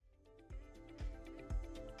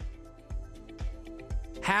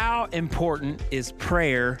How important is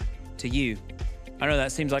prayer to you? I know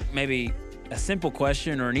that seems like maybe a simple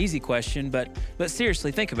question or an easy question, but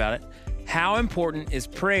seriously, think about it. How important is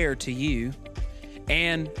prayer to you?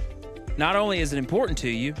 And not only is it important to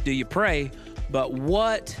you, do you pray, but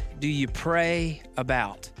what do you pray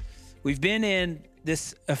about? We've been in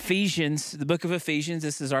this Ephesians, the book of Ephesians.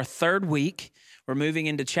 This is our third week. We're moving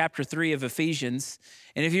into chapter 3 of Ephesians.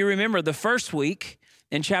 And if you remember the first week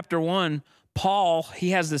in chapter 1, Paul, he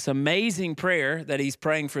has this amazing prayer that he's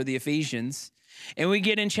praying for the Ephesians. And we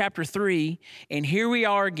get in chapter 3, and here we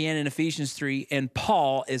are again in Ephesians 3, and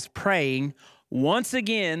Paul is praying once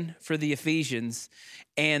again for the Ephesians.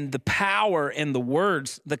 And the power and the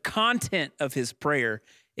words, the content of his prayer,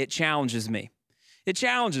 it challenges me. It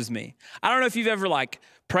challenges me. I don't know if you've ever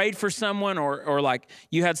prayed for someone or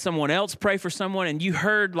you had someone else pray for someone and you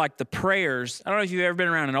heard the prayers. I don't know if you've ever been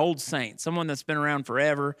around an old saint, someone that's been around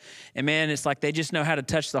forever. And man, it's like they just know how to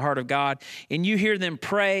touch the heart of God. And you hear them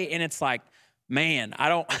pray and it's like, man,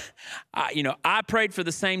 I prayed for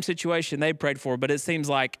the same situation they prayed for, but it seems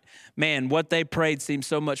like, man, what they prayed seems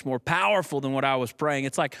so much more powerful than what I was praying.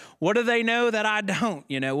 It's like, what do they know that I don't?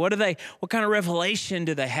 What kind of revelation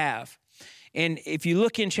do they have? And if you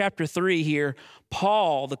look in chapter 3 here,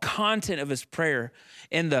 Paul, the content of his prayer,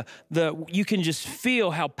 and you can just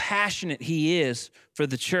feel how passionate he is for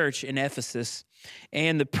the church in Ephesus.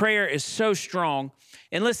 And the prayer is so strong.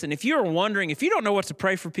 And listen, if you're wondering, if you don't know what to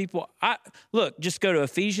pray for people, just go to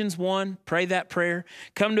Ephesians 1, pray that prayer.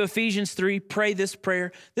 Come to Ephesians 3, pray this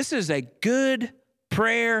prayer. This is a good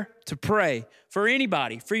prayer to pray for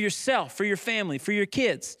anybody, for yourself, for your family, for your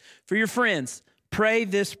kids, for your friends. Pray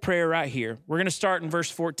this prayer right here. We're going to start in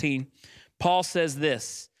verse 14. Paul says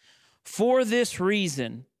this, "For this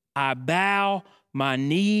reason I bow my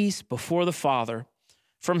knees before the Father,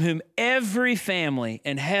 from whom every family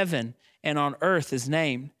in heaven and on earth is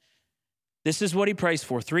named." This is what he prays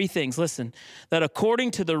for. 3 things. Listen, that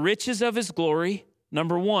according to the riches of his glory,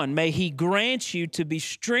 number 1, may he grant you to be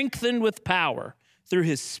strengthened with power through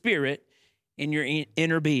his Spirit in your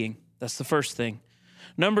inner being. That's the first thing.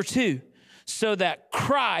 Number 2, so that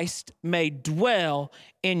Christ may dwell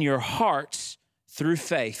in your hearts through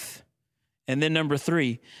faith. And then number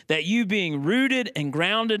 3, that you being rooted and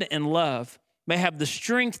grounded in love may have the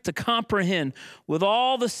strength to comprehend with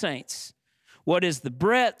all the saints what is the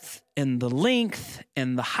breadth and the length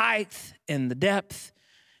and the height and the depth,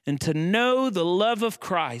 and to know the love of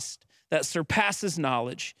Christ that surpasses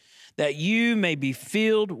knowledge, that you may be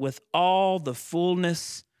filled with all the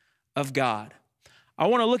fullness of God. I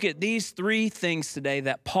want to look at these 3 things today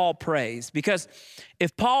that Paul prays, because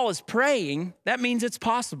if Paul is praying, that means it's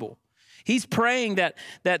possible. He's praying that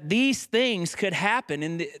these things could happen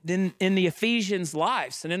in the Ephesians'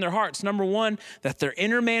 lives and in their hearts. Number 1, that their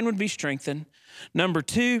inner man would be strengthened. Number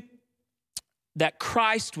 2, that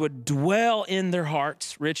Christ would dwell in their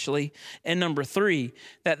hearts richly. And number 3,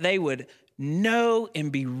 that they would know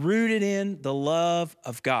and be rooted in the love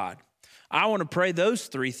of God. I want to pray those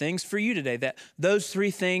 3 things for you today, that those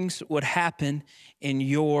 3 things would happen in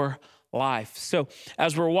your life. So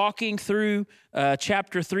as we're walking through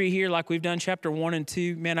chapter 3 here, like we've done chapter 1 and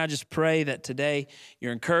 2, man, I just pray that today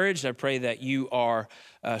you're encouraged. I pray that you are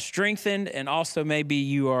strengthened, and also maybe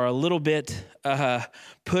you are a little bit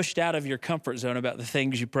pushed out of your comfort zone about the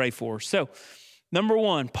things you pray for. So number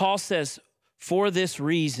 1, Paul says, "For this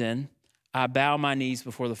reason, I bow my knees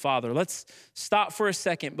before the Father." Let's stop for a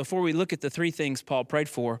second before we look at the 3 things Paul prayed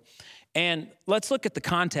for. And let's look at the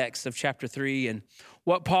context of chapter 3 and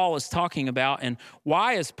what Paul is talking about, and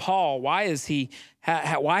why has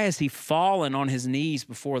he fallen on his knees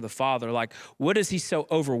before the Father? What is he so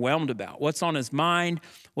overwhelmed about? What's on his mind?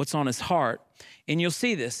 What's on his heart? And you'll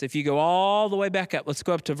see this if you go all the way back up. Let's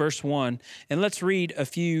go up to verse 1, and let's read a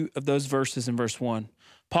few of those verses in verse 1.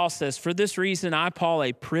 Paul says, "For this reason, I, Paul,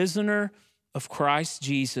 a prisoner of Christ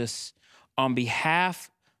Jesus, on behalf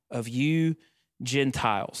of you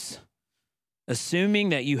Gentiles, assuming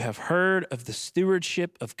that you have heard of the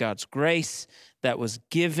stewardship of God's grace that was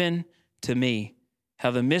given to me,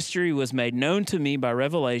 how the mystery was made known to me by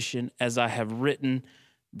revelation, as I have written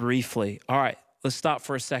briefly." All right, let's stop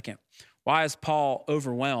for a second. Why is Paul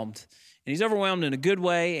overwhelmed? And he's overwhelmed in a good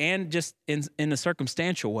way and just in a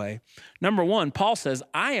circumstantial way. Number 1, Paul says,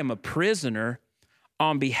 "I am a prisoner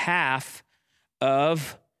on behalf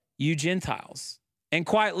of you Gentiles." And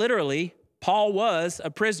quite literally, Paul was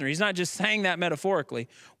a prisoner. He's not just saying that metaphorically.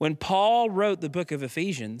 When Paul wrote the book of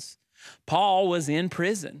Ephesians, Paul was in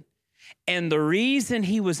prison. And the reason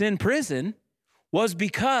he was in prison was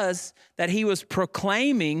because that he was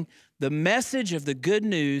proclaiming the message of the good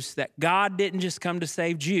news that God didn't just come to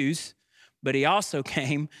save Jews, but he also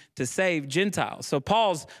came to save Gentiles. So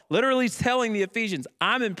Paul's literally telling the Ephesians,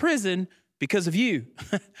 I'm in prison because of you.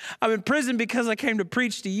 I'm in prison because I came to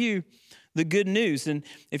preach to you the good news. And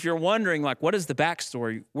if you're wondering, like, what is the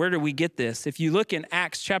backstory? Where do we get this? If you look in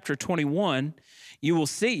Acts chapter 21, you will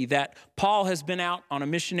see that Paul has been out on a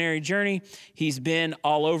missionary journey. He's been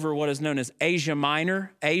all over what is known as Asia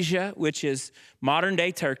Minor, Asia, which is modern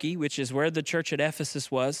day Turkey, which is where the church at Ephesus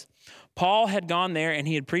was. Paul had gone there and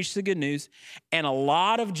he had preached the good news, and a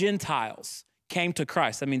lot of Gentiles came to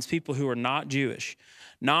Christ. That means people who are not Jewish.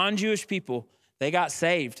 Non-Jewish people, they got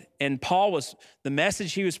saved. And the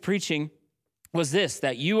message he was preaching was this,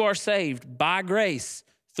 that you are saved by grace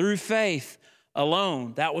through faith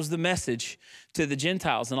alone. That was the message to the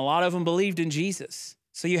Gentiles. And a lot of them believed in Jesus.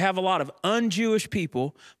 So you have a lot of un-Jewish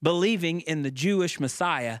people believing in the Jewish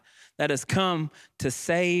Messiah that has come to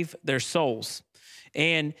save their souls.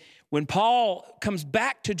 And when Paul comes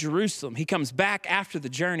back to Jerusalem, he comes back after the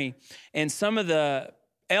journey, and some of the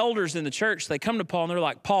elders in the church, they come to Paul and they're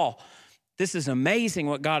like, Paul, this is amazing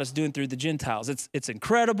what God is doing through the Gentiles. It's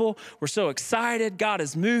incredible. We're so excited. God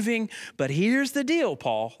is moving. But here's the deal,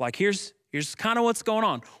 Paul. Like, here's kind of what's going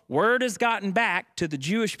on. Word has gotten back to the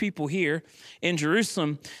Jewish people here in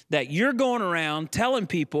Jerusalem that you're going around telling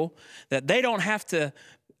people that they don't have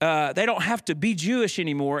to be Jewish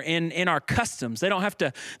anymore in our customs.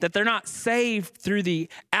 That they're not saved through the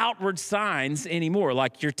outward signs anymore.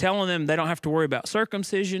 Like, you're telling them they don't have to worry about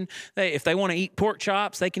circumcision. If they want to eat pork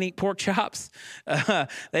chops, they can eat pork chops.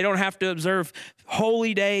 They don't have to observe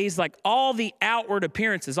holy days, like all the outward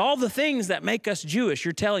appearances, all the things that make us Jewish.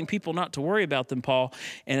 You're telling people not to worry about them, Paul.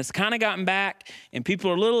 And it's kind of gotten back, and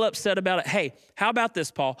people are a little upset about it. Hey, how about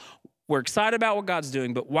this, Paul? We're excited about what God's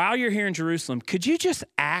doing, but while you're here in Jerusalem, could you just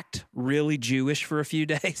act really Jewish for a few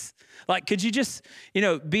days? Like, could you just,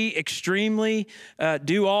 be extremely,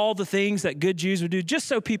 do all the things that good Jews would do, just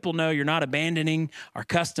so people know you're not abandoning our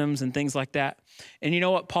customs and things like that? And you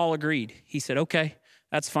know what? Paul agreed. He said, okay,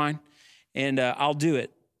 that's fine, and I'll do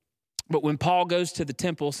it. But when Paul goes to the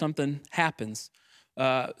temple, something happens.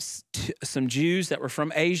 Some Jews that were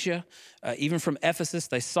from Asia, even from Ephesus,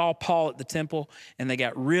 they saw Paul at the temple and they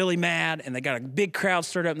got really mad, and they got a big crowd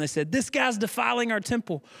stirred up, and they said, this guy's defiling our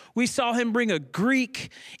temple. We saw him bring a Greek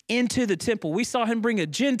into the temple. We saw him bring a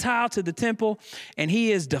Gentile to the temple, and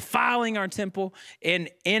he is defiling our temple. And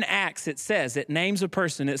in Acts, it names a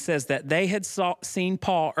person. It says that they had seen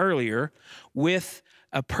Paul earlier with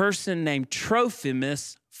a person named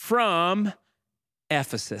Trophimus from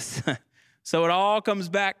Ephesus. So it all comes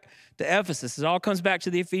back to Ephesus. It all comes back to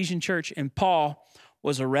the Ephesian church. And Paul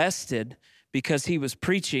was arrested because he was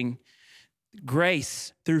preaching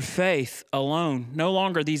grace through faith alone. No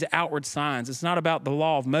longer these outward signs. It's not about the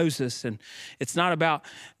law of Moses, and it's not about,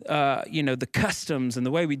 the customs and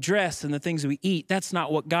the way we dress and the things we eat. That's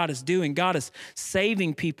not what God is doing. God is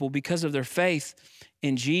saving people because of their faith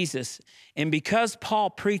in Jesus. And because Paul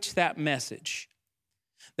preached that message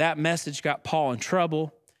got Paul in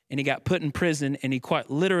trouble. And he got put in prison, and he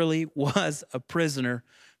quite literally was a prisoner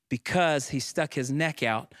because he stuck his neck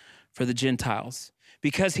out for the Gentiles,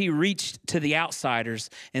 because he reached to the outsiders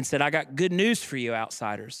and said, I got good news for you,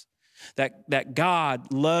 outsiders, that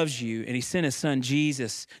God loves you, and he sent his son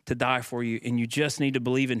Jesus to die for you, and you just need to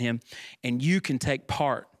believe in him, and you can take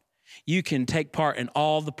part. You can take part in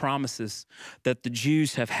all the promises that the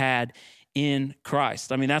Jews have had in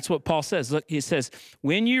Christ. I mean, that's what Paul says. Look, he says,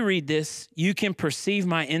 when you read this, you can perceive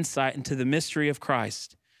my insight into the mystery of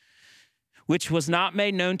Christ, which was not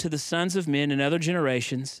made known to the sons of men in other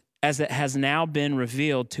generations, as it has now been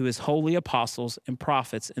revealed to his holy apostles and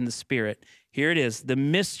prophets in the Spirit. Here it is. The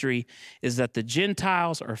mystery is that the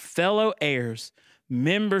Gentiles are fellow heirs,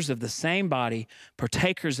 members of the same body,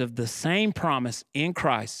 partakers of the same promise in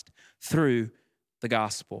Christ through the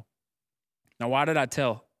gospel. Now, why did I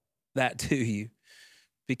tell that to you?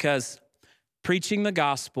 Because preaching the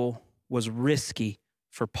gospel was risky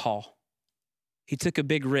for Paul. He took a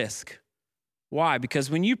big risk. Why? Because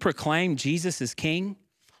when you proclaim Jesus is king,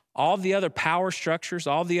 all the other power structures,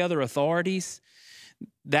 all the other authorities,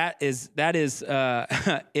 that is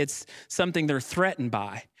it's something they're threatened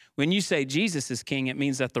by. When you say Jesus is king, it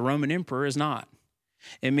means that the Roman emperor is not.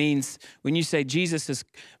 It means when you say Jesus has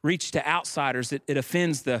reached to outsiders, it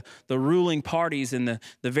offends the ruling parties and the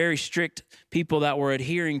very strict people that were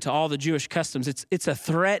adhering to all the Jewish customs. It's a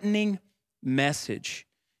threatening message.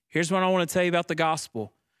 Here's what I want to tell you about the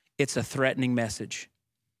gospel. It's a threatening message.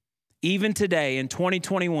 Even today in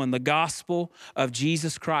 2021, the gospel of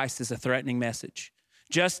Jesus Christ is a threatening message.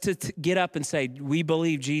 Just to get up and say, we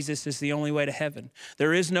believe Jesus is the only way to heaven.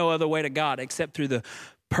 There is no other way to God except through the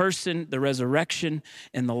person, the resurrection,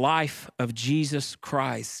 and the life of Jesus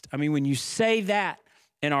Christ. I mean, when you say that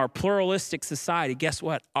in our pluralistic society, guess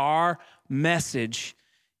what? Our message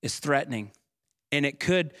is threatening, and it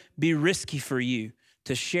could be risky for you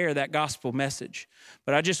to share that gospel message.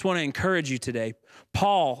 But I just want to encourage you today.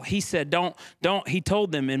 Paul, he said, he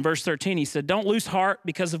told them in verse 13, he said, don't lose heart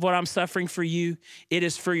because of what I'm suffering for you. It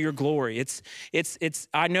is for your glory.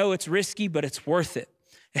 I know it's risky, but it's worth it.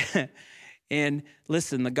 And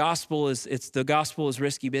listen, the gospel is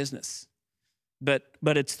risky business, but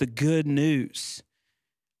it's the good news.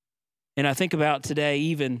 And I think about today,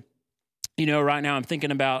 even, right now I'm thinking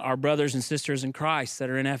about our brothers and sisters in Christ that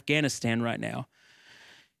are in Afghanistan right now.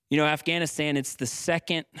 Afghanistan, it's the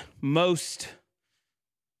second most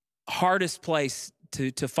hardest place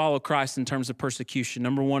to follow Christ in terms of persecution.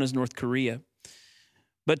 Number one is North Korea.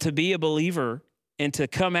 But to be a believer and to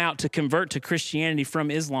come out to convert to Christianity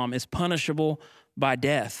from Islam is punishable by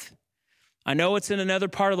death. I know it's in another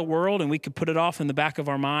part of the world and we could put it off in the back of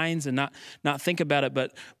our minds and not think about it,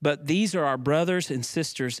 but these are our brothers and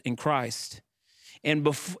sisters in Christ.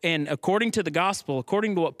 And according to the gospel,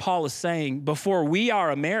 according to what Paul is saying, before we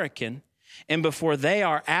are American and before they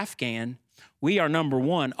are Afghan, we are number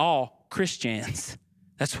one, all Christians.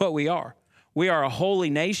 That's what we are. We are a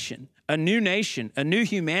holy nation, a new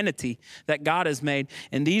humanity that God has made.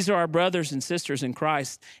 And these are our brothers and sisters in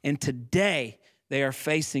Christ. And today they are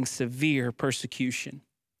facing severe persecution.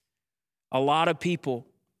 A lot of people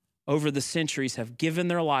over the centuries have given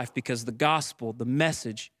their life because the gospel, the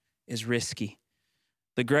message, is risky.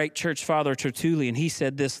 The great church father Tertullian, he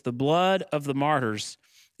said this, the blood of the martyrs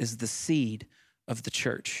is the seed of the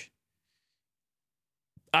church.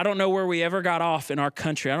 I don't know where we ever got off in our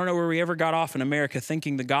country. I don't know where we ever got off in America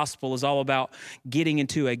thinking the gospel is all about getting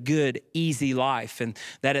into a good, easy life and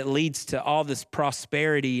that it leads to all this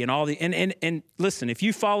prosperity and all the, and listen, if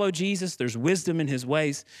you follow Jesus, there's wisdom in his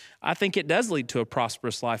ways. I think it does lead to a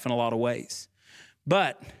prosperous life in a lot of ways.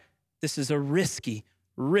 But this is a risky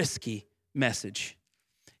message.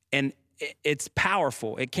 And it's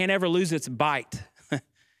powerful. It can't ever lose its bite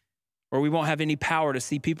or we won't have any power to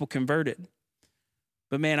see people converted.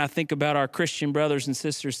 But man, I think about our Christian brothers and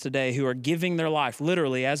sisters today who are giving their life,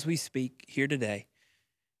 literally as we speak here today,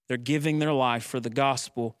 they're giving their life for the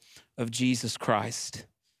gospel of Jesus Christ.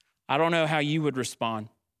 I don't know how you would respond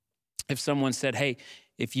if someone said, hey,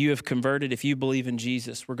 if you have converted, if you believe in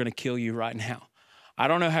Jesus, we're going to kill you right now. I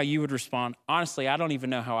don't know how you would respond. Honestly, I don't even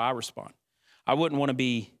know how I respond. I wouldn't want to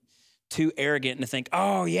be too arrogant and to think,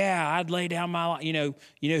 oh yeah, I'd lay down my life. You know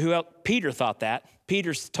who else? Peter thought that.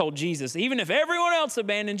 Peter told Jesus, even if everyone else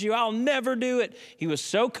abandons you, I'll never do it. He was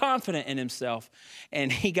so confident in himself, and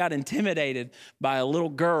he got intimidated by a little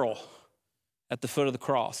girl at the foot of the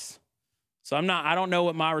cross. So I don't know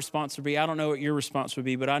what my response would be. I don't know what your response would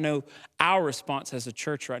be, but I know our response as a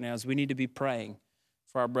church right now is we need to be praying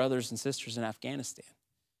for our brothers and sisters in Afghanistan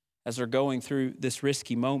as they're going through this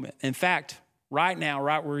risky moment. In fact, right now,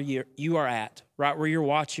 right where you are at, right where you're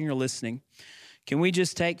watching or listening, can we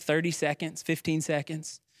just take 30 seconds, 15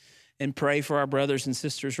 seconds, and pray for our brothers and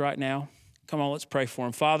sisters right now? Come on, let's pray for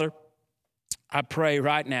them. Father, I pray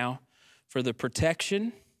right now for the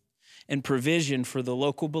protection and provision for the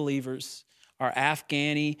local believers, our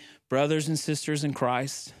Afghani brothers and sisters in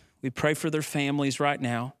Christ. We pray for their families right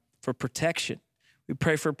now, for protection. We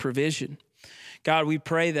pray for provision. God, we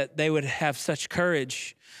pray that they would have such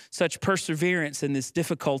courage, such perseverance in these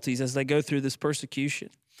difficulties as they go through this persecution.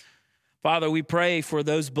 Father, we pray for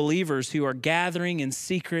those believers who are gathering in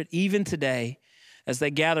secret even today as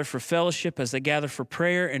they gather for fellowship, as they gather for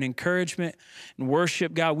prayer and encouragement and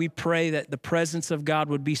worship. God, we pray that the presence of God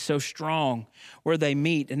would be so strong where they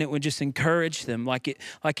meet and it would just encourage them like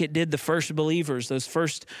it did the first believers, those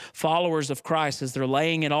first followers of Christ as they're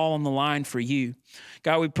laying it all on the line for you.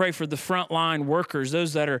 God, we pray for the frontline workers,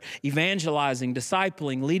 those that are evangelizing,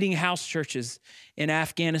 discipling, leading house churches in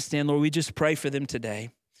Afghanistan. Lord, we just pray for them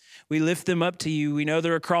today. We lift them up to you. We know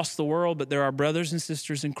they're across the world, but they're our brothers and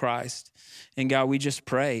sisters in Christ. And God, we just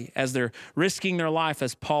pray as they're risking their life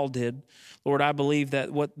as Paul did. Lord, I believe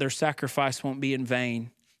that what their sacrifice won't be in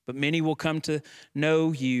vain, but many will come to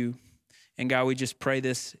know you. And God, we just pray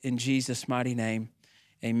this in Jesus' mighty name.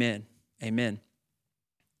 Amen. Amen.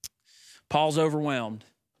 Paul's overwhelmed.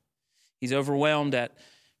 He's overwhelmed at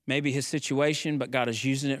maybe his situation, but God is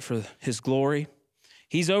using it for his glory.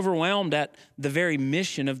 He's overwhelmed at the very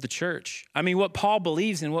mission of the church. I mean, what Paul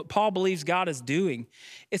believes and what Paul believes God is doing,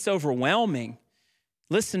 it's overwhelming.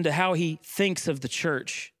 Listen to how he thinks of the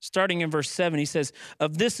church. Starting in verse 7, he says,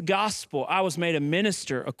 of this gospel I was made a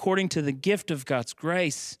minister according to the gift of God's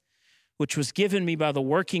grace, which was given me by the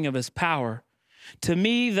working of his power. To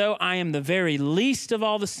me, though I am the very least of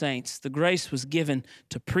all the saints, the grace was given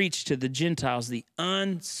to preach to the Gentiles the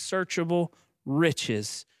unsearchable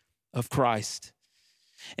riches of Christ,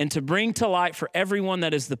 and to bring to light for everyone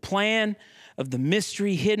that is the plan of the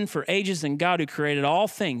mystery hidden for ages in God who created all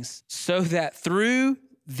things, so that through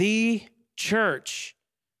the church,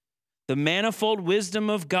 the manifold wisdom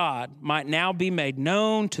of God might now be made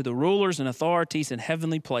known to the rulers and authorities in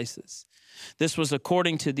heavenly places. This was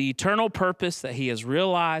according to the eternal purpose that he has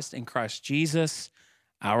realized in Christ Jesus,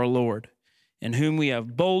 our Lord, in whom we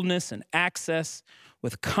have boldness and access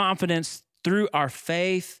with confidence through our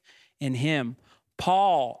faith in him.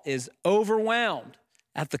 Paul is overwhelmed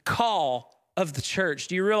at the call of the church.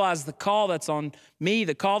 Do you realize the call that's on me,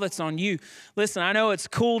 the call that's on you? Listen, I know it's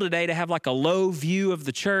cool today to have like a low view of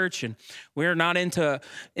the church, and we're not into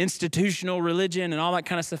institutional religion and all that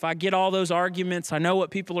kind of stuff. I get all those arguments. I know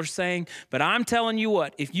what people are saying, but I'm telling you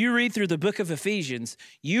what, if you read through the book of Ephesians,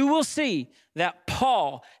 you will see that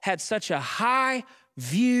Paul had such a high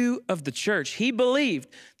view of the church. He believed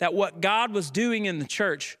that what God was doing in the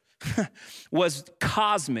church was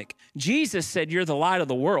cosmic. Jesus said, you're the light of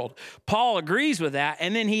the world. Paul agrees with that,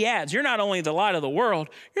 and then he adds, you're not only the light of the world,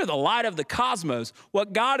 you're the light of the cosmos.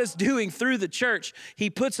 What God is doing through the church,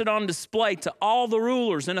 he puts it on display to all the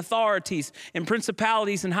rulers and authorities and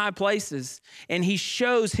principalities in high places, and he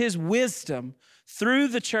shows his wisdom through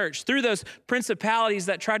the church, through those principalities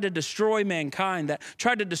that tried to destroy mankind, that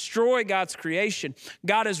tried to destroy God's creation.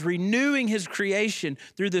 God is renewing his creation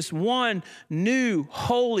through this one new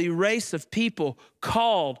holy race of people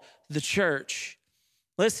called the church.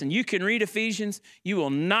 Listen, you can read Ephesians. You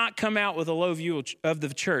will not come out with a low view of the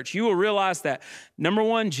church. You will realize that, number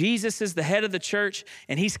one, Jesus is the head of the church,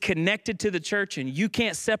 and he's connected to the church, and you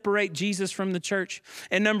can't separate Jesus from the church.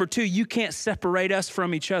 And number two, you can't separate us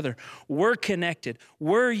from each other. We're connected.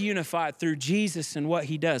 We're unified through Jesus and what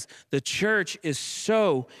he does. The church is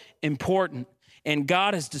so important, and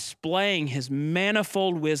God is displaying his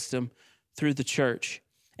manifold wisdom through the church.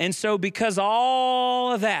 And so because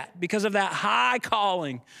all of that, because of that high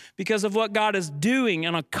calling, because of what God is doing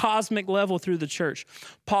on a cosmic level through the church,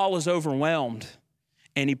 Paul is overwhelmed.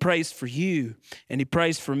 And he prays for you, and he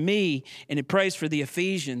prays for me, and he prays for the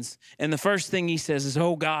Ephesians. And the first thing he says is,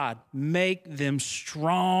 oh God, make them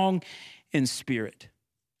strong in spirit.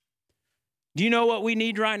 Do you know what we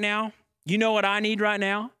need right now? You know what I need right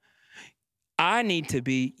now? You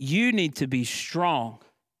need to be strong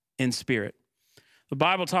in spirit. The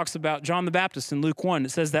Bible talks about John the Baptist in Luke 1.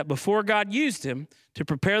 It says that before God used him to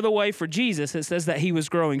prepare the way for Jesus, it says that he was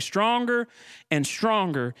growing stronger and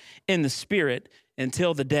stronger in the Spirit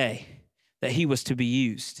until the day that he was to be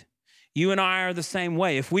used. You and I are the same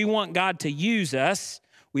way. If we want God to use us,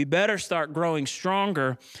 we better start growing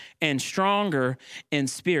stronger and stronger in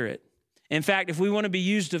spirit. In fact, if we want to be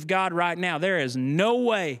used of God right now, there is no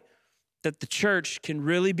way that the church can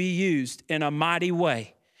really be used in a mighty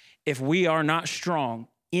way if we are not strong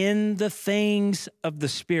in the things of the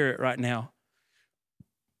Spirit right now.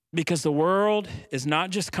 Because the world is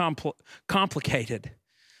not just complicated.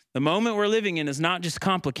 The moment we're living in is not just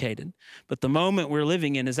complicated, but the moment we're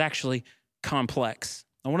living in is actually complex.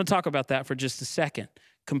 I want to talk about that for just a second.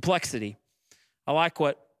 Complexity. I like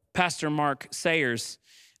what Pastor Mark Sayers,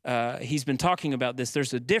 he's been talking about this.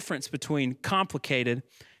 There's a difference between complicated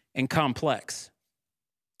and complex.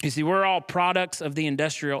 You see, we're all products of the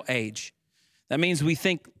industrial age. That means we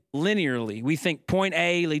think linearly. We think point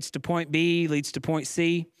A leads to point B, leads to point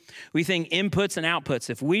C. We think inputs and outputs.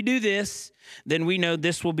 If we do this, then we know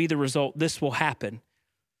this will be the result. This will happen.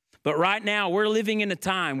 But right now, we're living in a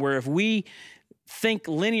time where if we think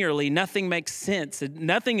linearly, nothing makes sense.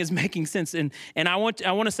 Nothing is making sense. And I want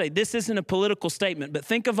to say, this isn't a political statement, but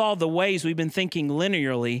think of all the ways we've been thinking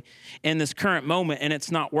linearly in this current moment, and it's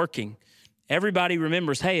not working. Everybody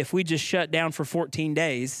remembers, hey, if we just shut down for 14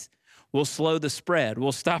 days, we'll slow the spread.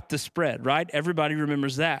 We'll stop the spread, right? Everybody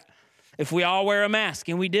remembers that. If we all wear a mask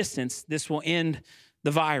and we distance, this will end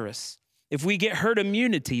the virus. If we get herd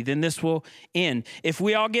immunity, then this will end. If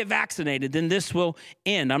we all get vaccinated, then this will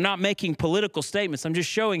end. I'm not making political statements. I'm just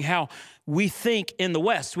showing how we think in the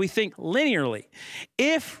West. We think linearly.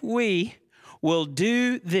 If we will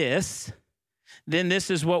do this, then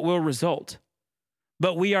this is what will result.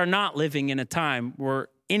 But we are not living in a time where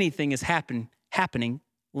anything is happening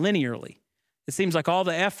linearly. It seems like all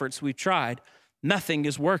the efforts we've tried, nothing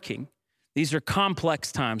is working. These are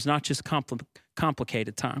complex times, not just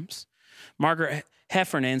complicated times. Margaret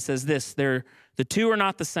Heffernan says this, the two are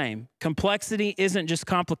not the same. Complexity isn't just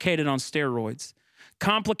complicated on steroids.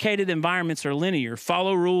 Complicated environments are linear,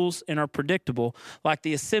 follow rules, and are predictable, like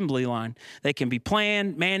the assembly line. They can be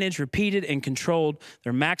planned, managed, repeated, and controlled.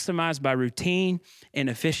 They're maximized by routine and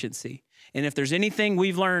efficiency. And if there's anything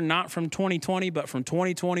we've learned, not from 2020, but from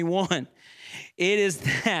 2021, it is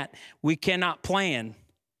that we cannot plan.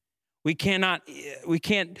 We can't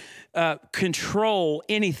control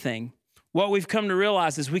anything. What we've come to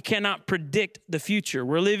realize is we cannot predict the future.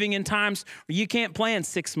 We're living in times where you can't plan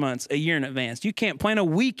 6 months, a year in advance. You can't plan a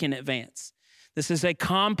week in advance. This is a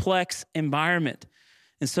complex environment.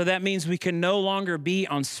 And so that means we can no longer be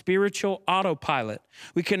on spiritual autopilot.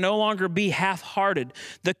 We can no longer be half-hearted.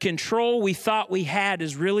 The control we thought we had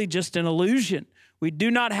is really just an illusion. We do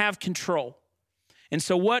not have control. And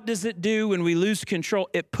so what does it do when we lose control?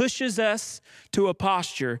 It pushes us to a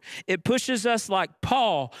posture. It pushes us, like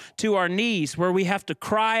Paul, to our knees, where we have to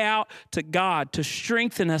cry out to God to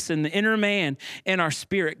strengthen us in the inner man and our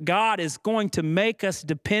spirit. God is going to make us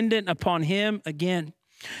dependent upon him again.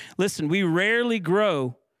 Listen, we rarely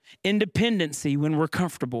grow in dependency when we're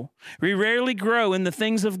comfortable. We rarely grow in the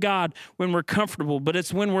things of God when we're comfortable, but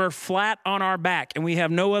it's when we're flat on our back and we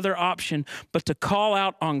have no other option but to call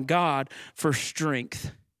out on God for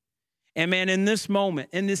strength. And man, in this moment,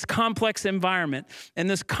 in this complex environment, in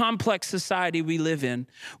this complex society we live in,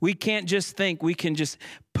 we can't just think we can just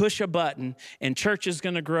push a button and church is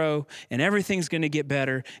going to grow and everything's going to get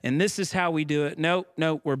better and this is how we do it. No,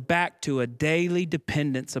 we're back to a daily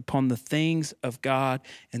dependence upon the things of God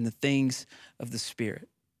and the things of the Spirit.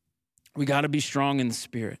 We got to be strong in the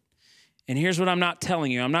Spirit. And here's what I'm not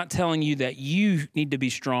telling you. I'm not telling you that you need to be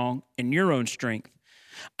strong in your own strength.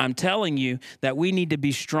 I'm telling you that we need to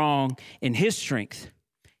be strong in his strength.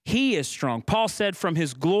 He is strong. Paul said from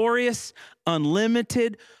his glorious,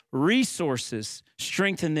 unlimited resources,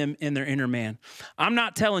 strengthen them in their inner man. I'm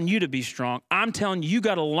not telling you to be strong. I'm telling you, you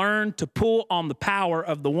got to learn to pull on the power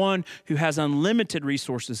of the one who has unlimited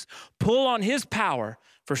resources. Pull on his power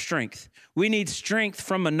for strength. We need strength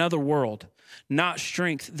from another world, not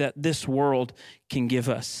strength that this world can give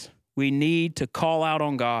us. We need to call out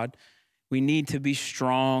on God. We need to be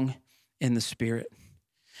strong in the Spirit.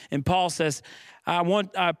 And Paul says,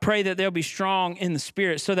 I pray that they'll be strong in the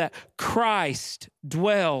Spirit so that Christ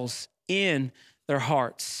dwells in their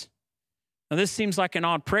hearts. Now, this seems like an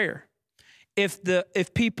odd prayer.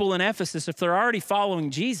 If people in Ephesus, if they're already following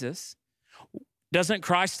Jesus, doesn't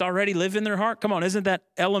Christ already live in their heart? Come on, isn't that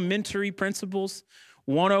elementary principles?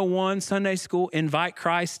 101 Sunday school, invite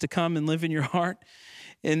Christ to come and live in your heart.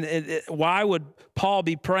 And why would Paul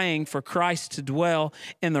be praying for Christ to dwell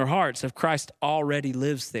in their hearts if Christ already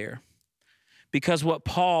lives there? Because what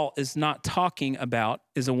Paul is not talking about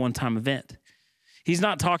is a one-time event. He's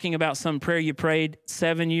not talking about some prayer you prayed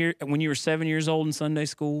when you were 7 years old in Sunday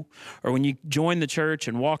school, or when you joined the church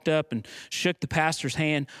and walked up and shook the pastor's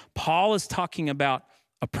hand. Paul is talking about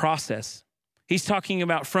a process. He's talking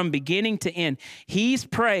about from beginning to end. He's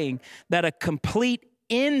praying that a complete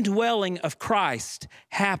indwelling of Christ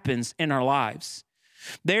happens in our lives.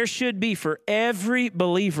 There should be for every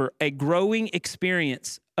believer a growing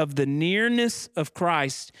experience of the nearness of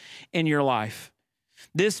Christ in your life.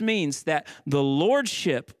 This means that the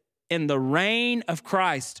lordship and the reign of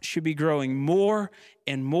Christ should be growing more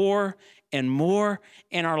and more and more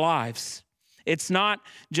in our lives. It's not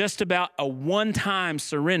just about a one-time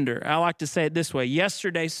surrender. I like to say it this way: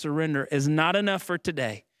 yesterday's surrender is not enough for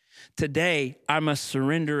today. Today, I must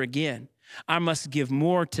surrender again. I must give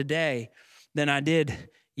more today than I did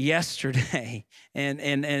yesterday. And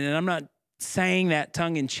I'm not saying that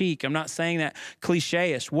tongue-in-cheek. I'm not saying that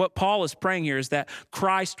cliche-ish. What Paul is praying here is that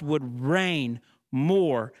Christ would reign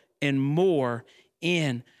more and more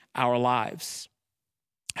in our lives.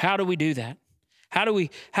 How do we do that? How do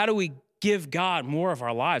we give God more of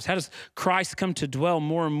our lives? How does Christ come to dwell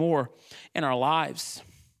more and more in our lives?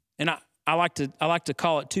 And I like to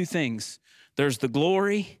call it two things. There's the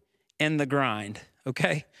glory and the grind,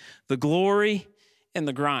 okay? The glory and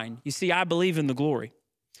the grind. You see, I believe in the glory.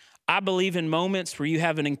 I believe in moments where you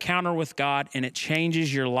have an encounter with God and it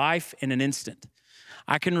changes your life in an instant.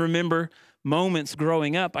 I can remember moments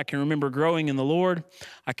growing up. I can remember growing in the Lord.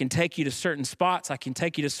 I can take you to certain spots. I can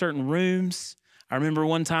take you to certain rooms. I remember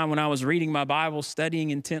one time when I was reading my Bible,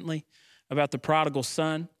 studying intently about the prodigal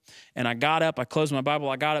son, and I got up, I closed my Bible,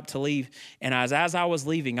 I got up to leave, and as I was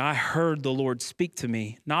leaving, I heard the Lord speak to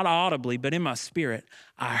me, not audibly, but in my spirit.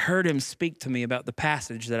 I heard him speak to me about the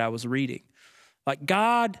passage that I was reading. Like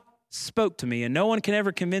God spoke to me, and no one can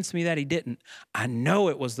ever convince me that he didn't. I know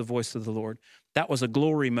it was the voice of the Lord. That was a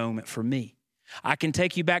glory moment for me. I can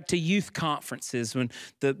take you back to youth conferences when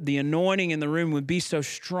the anointing in the room would be so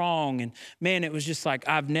strong. And man, it was just like,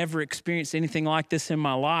 I've never experienced anything like this in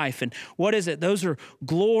my life. And what is it? Those are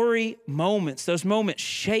glory moments. Those moments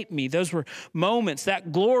shape me. Those were moments.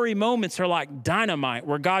 That glory moments are like dynamite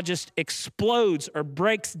where God just explodes or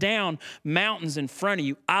breaks down mountains in front of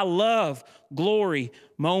you. I love glory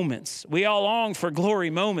moments. We all long for glory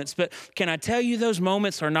moments, but can I tell you those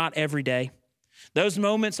moments are not every day? Those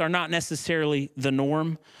moments are not necessarily the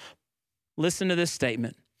norm. Listen to this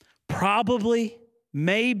statement. Probably,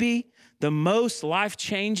 maybe the most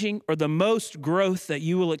life-changing or the most growth that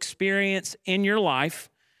you will experience in your life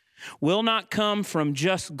will not come from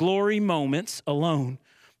just glory moments alone,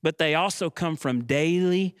 but they also come from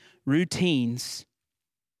daily routines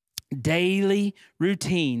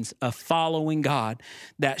of following God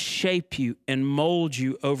that shape you and mold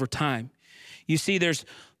you over time. You see, there's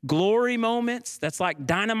glory moments, that's like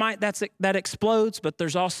dynamite that explodes, but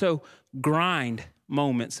there's also grind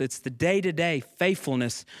moments. It's the day-to-day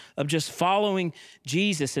faithfulness of just following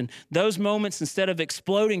Jesus. And those moments, instead of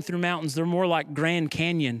exploding through mountains, they're more like Grand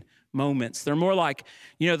Canyon moments. They're more like,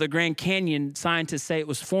 the Grand Canyon, scientists say it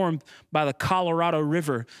was formed by the Colorado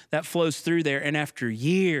River that flows through there. And after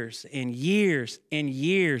years and years and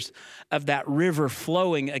years of that river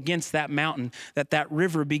flowing against that mountain, that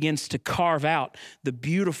river begins to carve out the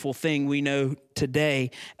beautiful thing we know today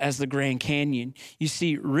as the Grand Canyon. You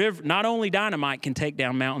see, not only dynamite can take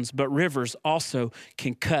down mountains, but rivers also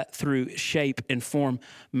can cut through, shape, and form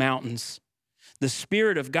mountains. The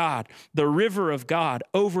Spirit of God, the river of God,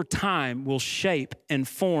 over time will shape and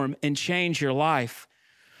form and change your life.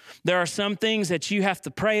 There are some things that you have to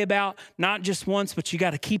pray about, not just once, but you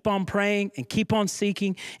got to keep on praying and keep on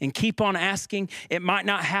seeking and keep on asking. It might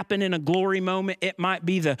not happen in a glory moment. It might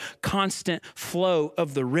be the constant flow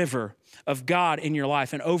of the river of God in your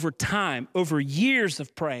life. And over time, over years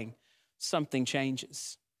of praying, something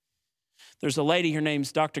changes. There's a lady, her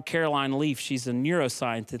name's Dr. Caroline Leaf. She's a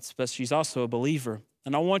neuroscientist, but she's also a believer.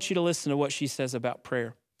 And I want you to listen to what she says about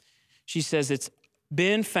prayer. She says it's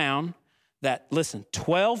been found that,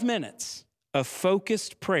 12 minutes of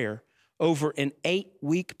focused prayer over an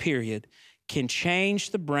 8-week period can change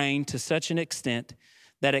the brain to such an extent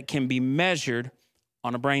that it can be measured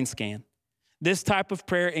on a brain scan. This type of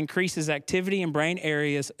prayer increases activity in brain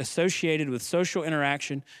areas associated with social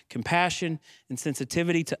interaction, compassion, and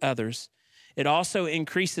sensitivity to others. It also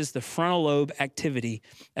increases the frontal lobe activity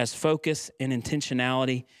as focus and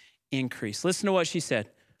intentionality increase. Listen to what she said.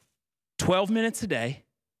 12 minutes a day,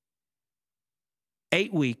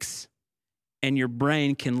 8 weeks, and your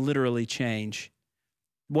brain can literally change.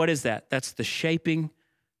 What is that? That's the shaping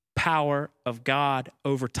power of God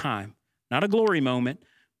over time. Not a glory moment,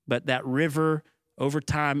 but that river over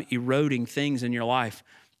time eroding things in your life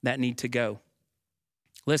that need to go.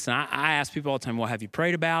 Listen, I ask people all the time, well, have you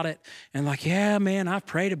prayed about it? And like, yeah, man, I've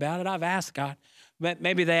prayed about it. I've asked God. But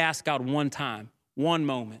maybe they ask God one time, one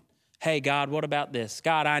moment. Hey, God, what about this?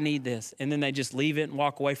 God, I need this. And then they just leave it and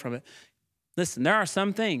walk away from it. Listen, there are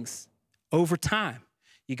some things over time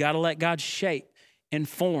you got to let God shape and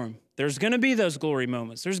form. There's going to be those glory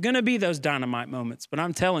moments. There's going to be those dynamite moments. But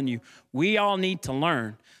I'm telling you, we all need to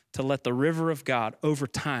learn to let the river of God over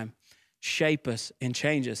time shape us and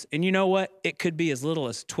change us. And you know what? It could be as little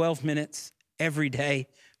as 12 minutes every day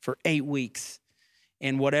for 8 weeks.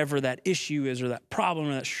 And whatever that issue is or that problem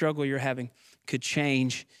or that struggle you're having could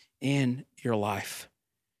change in your life.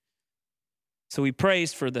 So he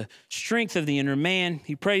prays for the strength of the inner man.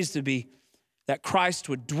 He prays that Christ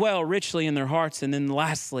would dwell richly in their hearts. And then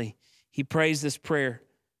lastly, he prays this prayer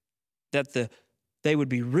that they would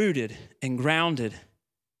be rooted and grounded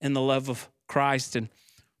in the love of Christ. And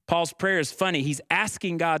Paul's prayer is funny. He's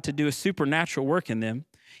asking God to do a supernatural work in them.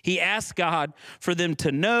 He asks God for them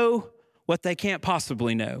to know what they can't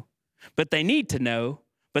possibly know, but they need to know,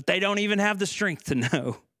 but they don't even have the strength to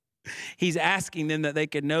know. He's asking them that they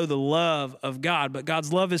could know the love of God, but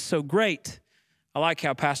God's love is so great. I like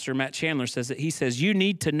how Pastor Matt Chandler says it. He says, you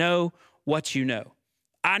need to know what you know.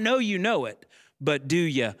 I know you know it, but do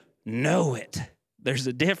you know it? There's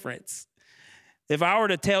a difference. If I were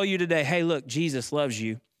to tell you today, hey, look, Jesus loves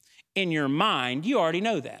you, in your mind, you already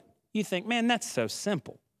know that. You think, man, that's so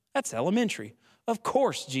simple. That's elementary. Of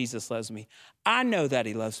course Jesus loves me. I know that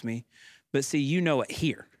he loves me. But see, you know it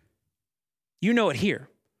here. You know it here.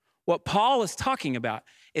 What Paul is talking about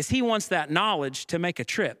is he wants that knowledge to make a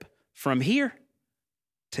trip from here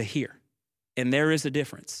to here. And there is a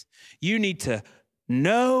difference. You need to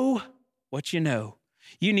know what you know.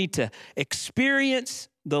 You need to experience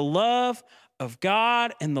the love of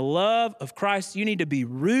God and the love of Christ. You need to be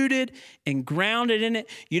rooted and grounded in it.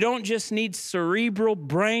 You don't just need cerebral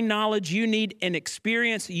brain knowledge. You need an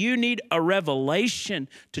experience. You need a revelation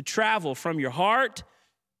to travel from your heart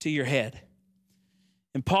to your head.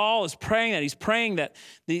 And Paul is praying that. He's praying that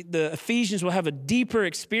the Ephesians will have a deeper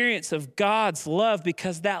experience of God's love,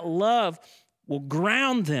 because that love will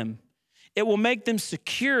ground them. It will make them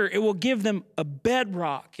secure. It will give them a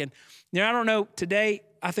bedrock. And I don't know, today,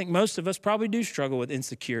 I think most of us probably do struggle with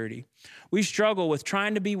insecurity. We struggle with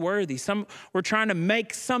trying to be worthy. We're trying to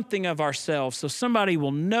make something of ourselves so somebody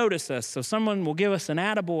will notice us, so someone will give us an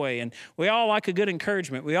attaboy. And we all like a good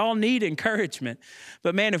encouragement. We all need encouragement.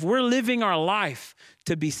 But man, if we're living our life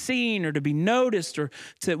to be seen or to be noticed, or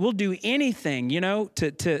we'll do anything,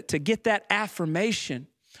 to get that affirmation.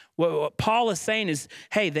 What Paul is saying is,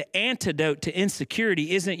 hey, the antidote to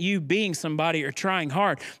insecurity isn't you being somebody or trying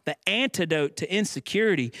hard. The antidote to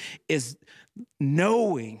insecurity is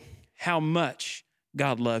knowing how much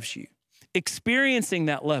God loves you, experiencing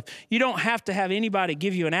that love. You don't have to have anybody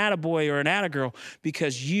give you an attaboy or an attagirl,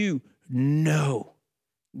 because you know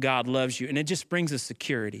God loves you. And it just brings a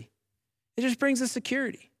security. It just brings a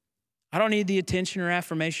security. I don't need the attention or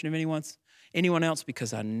affirmation of anyone else,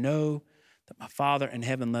 because I know that my Father in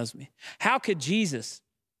heaven loves me. How could Jesus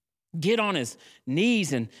get on his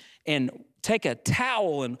knees and take a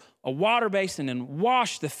towel and a water basin and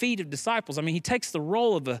wash the feet of disciples? I mean, he takes the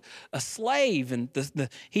role of a slave, and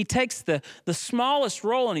he takes the smallest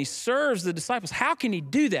role, and he serves the disciples. How can he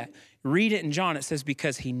do that? Read it in John. It says,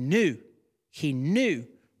 because he knew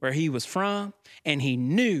where he was from, and he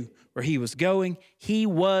knew where he was going. He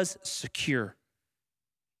was secure.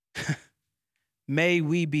 May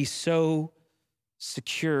we be so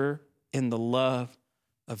secure in the love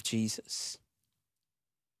of Jesus.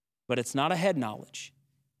 But it's not a head knowledge.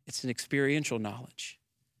 It's an experiential knowledge.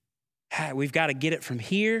 We've got to get it from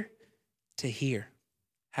here to here.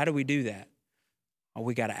 How do we do that? Oh,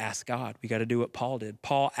 we got to ask God. We got to do what Paul did.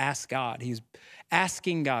 Paul asked God. He's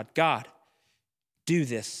asking God, do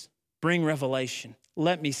this. Bring revelation.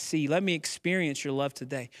 Let me see. Let me experience your love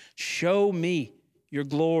today. Show me your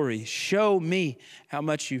glory. Show me how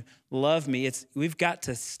much you love me. We've got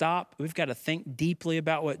to stop. We've got to think deeply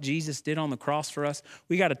about what Jesus did on the cross for us.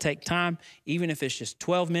 We got to take time, even if it's just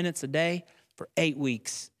 12 minutes a day for 8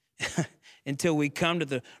 weeks, until we come to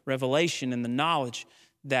the revelation and the knowledge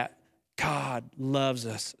that God loves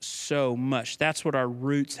us so much. That's what our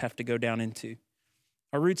roots have to go down into.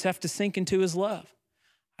 Our roots have to sink into his love.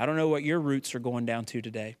 I don't know what your roots are going down to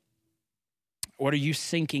today. What are you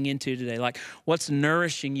sinking into today? Like, what's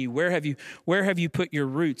nourishing you? Where have you put your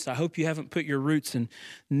roots? I hope you haven't put your roots in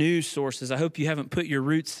news sources. I hope you haven't put your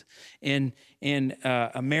roots in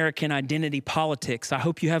American identity politics. I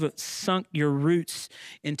hope you haven't sunk your roots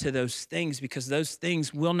into those things, because those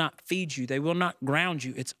things will not feed you. They will not ground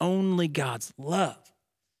you. It's only God's love.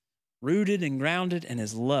 Rooted and grounded in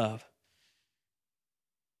his love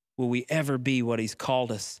will we ever be what he's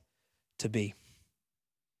called us to be.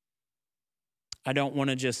 I don't want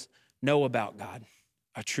to just know about God.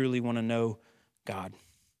 I truly want to know God.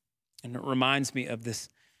 And it reminds me of this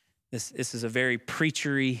is a very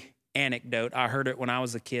preachery anecdote. I heard it when I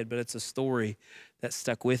was a kid, but it's a story that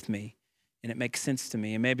stuck with me, and it makes sense to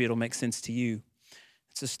me, and maybe it'll make sense to you.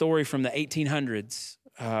 It's a story from the 1800s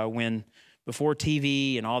when, before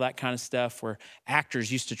TV and all that kind of stuff, where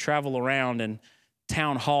actors used to travel around in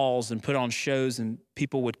town halls and put on shows, and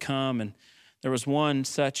people would come. And there was one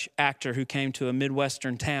such actor who came to a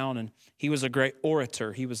Midwestern town, and he was a great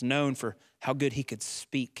orator. He was known for how good he could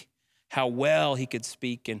speak, how well he could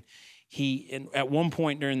speak. And at one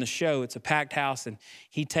point during the show, it's a packed house, and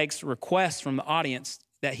he takes requests from the audience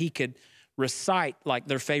that he could recite like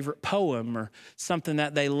their favorite poem or something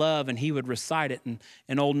that they love, and he would recite it. And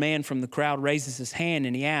an old man from the crowd raises his hand,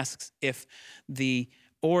 and he asks if the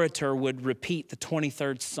orator would repeat the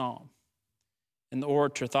 23rd Psalm. And the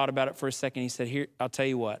orator thought about it for a second. He said, here, I'll tell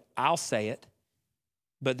you what, I'll say it,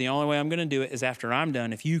 but the only way I'm going to do it is after I'm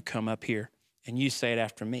done, if you come up here and you say it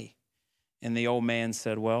after me. And the old man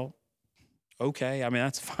said, well, okay,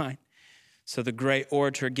 that's fine. So the great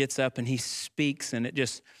orator gets up and he speaks, and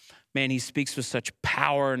he speaks with such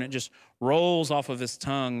power, and it just rolls off of his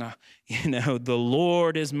tongue. The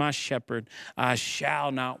Lord is my shepherd, I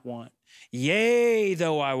shall not want. Yea,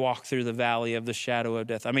 though I walk through the valley of the shadow of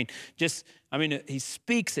death. He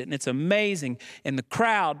speaks it, and it's amazing. And the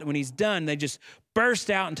crowd, when he's done, they just burst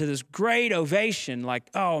out into this great ovation, like,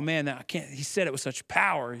 oh man, he said it with such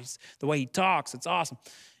power. The way he talks, it's awesome.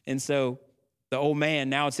 And so the old man,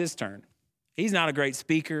 now it's his turn. He's not a great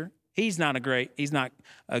speaker. He's not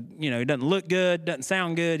he doesn't look good, doesn't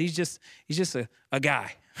sound good. He's just a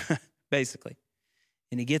guy, basically.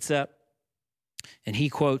 And he gets up and he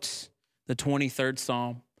quotes the 23rd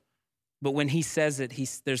Psalm. But when he says it, he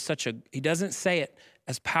doesn't say it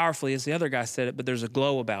as powerfully as the other guy said it, but there's a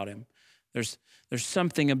glow about him. There's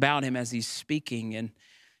something about him as he's speaking, and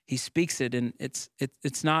he speaks it, and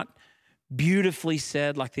it's not beautifully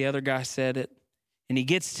said like the other guy said it. And he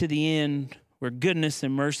gets to the end where goodness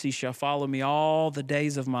and mercy shall follow me all the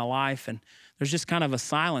days of my life. And there's just kind of a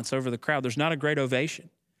silence over the crowd. There's not a great ovation.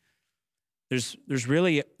 There's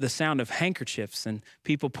really the sound of handkerchiefs and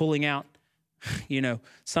people pulling out,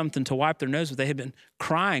 something to wipe their nose with. They had been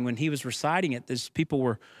crying when he was reciting it. There's people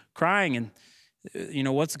were crying and,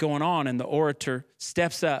 what's going on? And the orator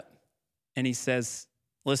steps up and he says,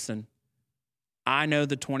 listen, I know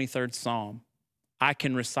the 23rd Psalm. I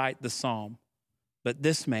can recite the Psalm, but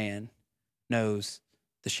this man knows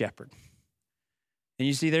the shepherd. And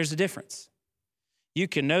you see, there's a difference. You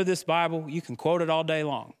can know this Bible. You can quote it all day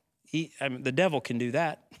long. The devil can do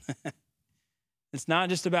that. It's not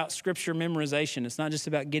just about scripture memorization. It's not just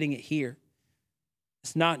about getting it here.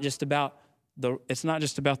 It's not just about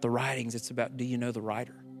the writings. It's about, do you know the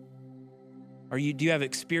writer? Do you have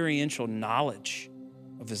experiential knowledge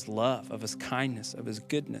of his love, of his kindness, of his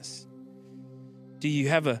goodness? Do you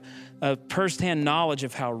have a firsthand knowledge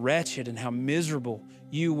of how wretched and how miserable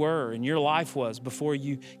you were and your life was before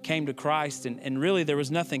you came to Christ? And really there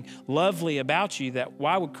was nothing lovely about you that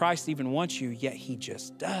why would Christ even want you? Yet he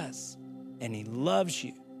just does. And he loves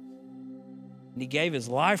you. And he gave his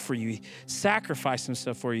life for you. He sacrificed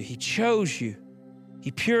himself for you. He chose you. He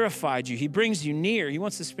purified you. He brings you near. He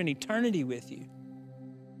wants to spend eternity with you.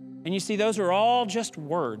 And you see, those are all just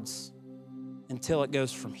words until it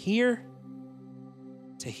goes from here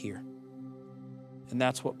to here. And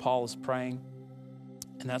that's what Paul is praying.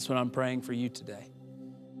 And that's what I'm praying for you today.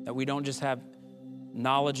 That we don't just have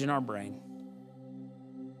knowledge in our brain.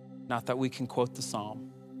 Not that we can quote the Psalm,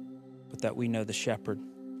 but that we know the shepherd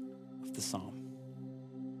of the Psalm.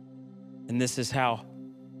 And this is how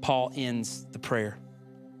Paul ends the prayer.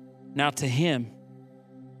 Now to him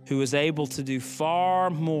who is able to do far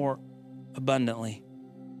more abundantly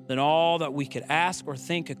than all that we could ask or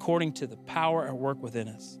think according to the power at work within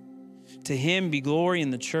us. To him be glory in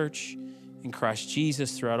the church in Christ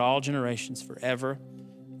Jesus throughout all generations forever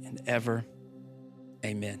and ever.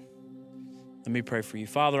 Amen. Let me pray for you.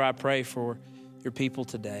 Father, I pray for your people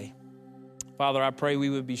today. Father, I pray we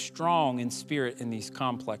would be strong in spirit in these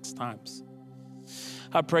complex times.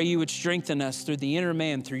 I pray you would strengthen us through the inner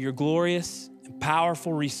man, through your glorious and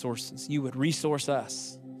powerful resources. You would resource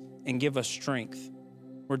us and give us strength.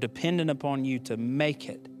 We're dependent upon you to make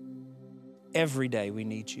it. Every day we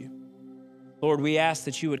need you. Lord, we ask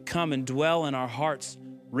that you would come and dwell in our hearts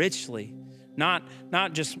richly, not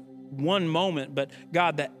just one moment, but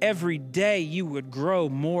God, that every day you would grow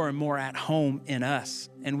more and more at home in us,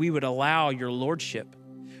 and we would allow your lordship.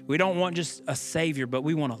 We don't want just a savior, but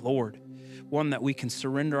we want a Lord, one that we can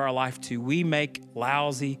surrender our life to. We make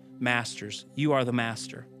lousy masters. You are the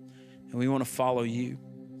master, and we want to follow you.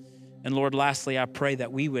 And Lord, lastly, I pray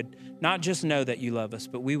that we would not just know that you love us,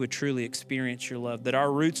 but we would truly experience your love, that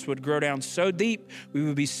our roots would grow down so deep, we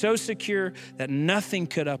would be so secure that nothing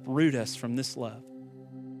could uproot us from this love.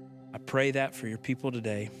 I pray that for your people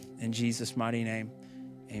today. In Jesus' mighty name,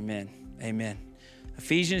 amen. Amen.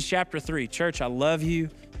 Ephesians chapter 3. Church, I love you.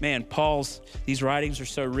 Man, these writings are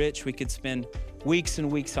so rich. We could spend weeks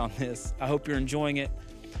and weeks on this. I hope you're enjoying it.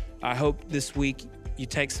 I hope this week you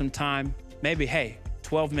take some time, maybe,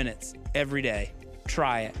 12 minutes every day.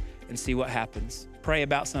 Try it and see what happens. Pray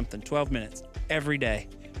about something, 12 minutes every day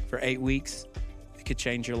for 8 weeks. It could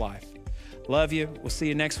change your life. Love you. We'll see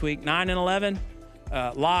you next week, 9 and 11,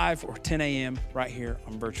 live or 10 a.m. right here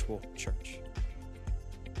on Virtual Church.